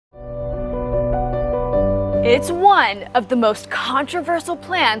It's one of the most controversial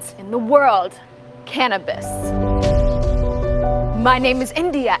plants in the world, cannabis. My name is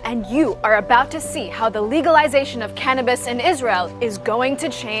India, and you are about to see how the legalization of cannabis in Israel is going to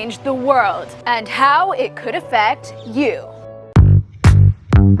change the world and how it could affect you.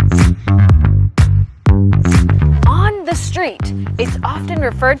 On the street, it's often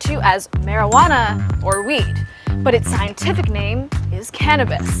referred to as marijuana or weed, but its scientific name is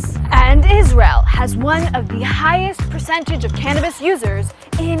cannabis. And Israel has one of the highest percentage of cannabis users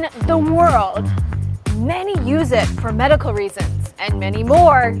in the world. Many use it for medical reasons, and many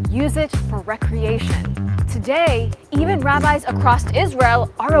more use it for recreation. Today, even rabbis across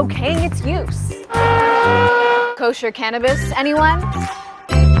Israel are okaying its use. Kosher cannabis, anyone?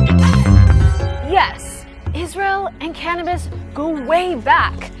 Yes, Israel and cannabis go way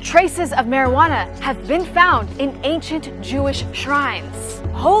back. Traces of marijuana have been found in ancient Jewish shrines.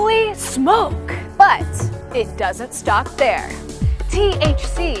 Holy smoke! But it doesn't stop there.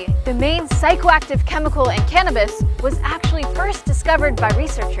 THC, the main psychoactive chemical in cannabis, was actually first discovered by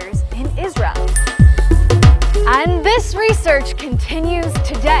researchers in Israel. And this research continues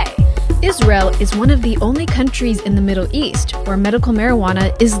today. Israel is one of the only countries in the Middle East where medical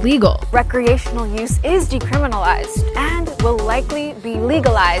marijuana is legal. Recreational use is decriminalized and will likely be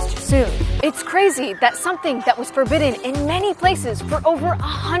legalized soon. It's crazy that something that was forbidden in many places for over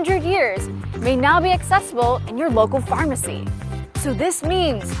 100 years may now be accessible in your local pharmacy. So this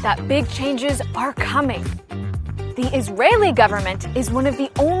means that big changes are coming. The Israeli government is one of the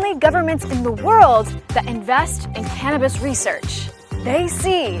only governments in the world that invest in cannabis research. They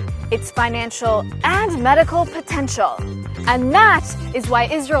see its financial and medical potential. And that is why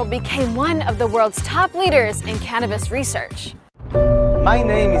Israel became one of the world's top leaders in cannabis research. My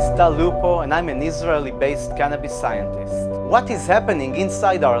name is Tal Lupo, and I'm an Israeli-based cannabis scientist. What is happening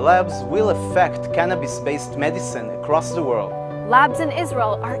inside our labs will affect cannabis-based medicine across the world. Labs in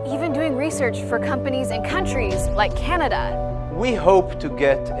Israel are even doing research for companies in countries like Canada. We hope to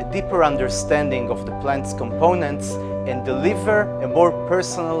get a deeper understanding of the plant's components and deliver a more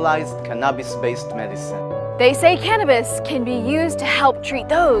personalized cannabis-based medicine. They say cannabis can be used to help treat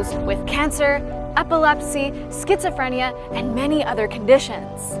those with cancer, epilepsy, schizophrenia, and many other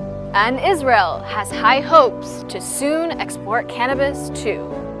conditions. And Israel has high hopes to soon export cannabis too.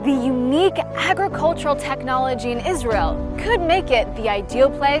 The unique agricultural technology in Israel could make it the ideal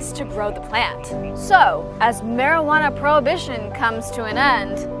place to grow the plant. So, as marijuana prohibition comes to an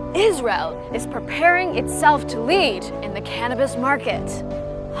end, Israel is preparing itself to lead in the cannabis market.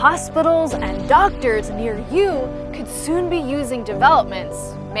 Hospitals and doctors near you could soon be using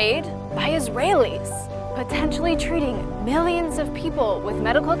developments made by Israelis, potentially treating millions of people with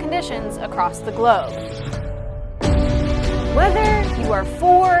medical conditions across the globe. Whether you are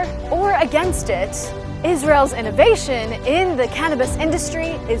for or against it, Israel's innovation in the cannabis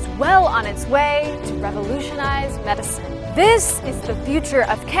industry is well on its way to revolutionize medicine. This is the future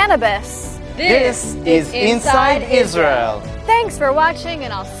of cannabis. This is Inside Israel. Thanks for watching,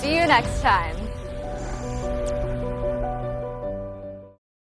 and I'll see you next time.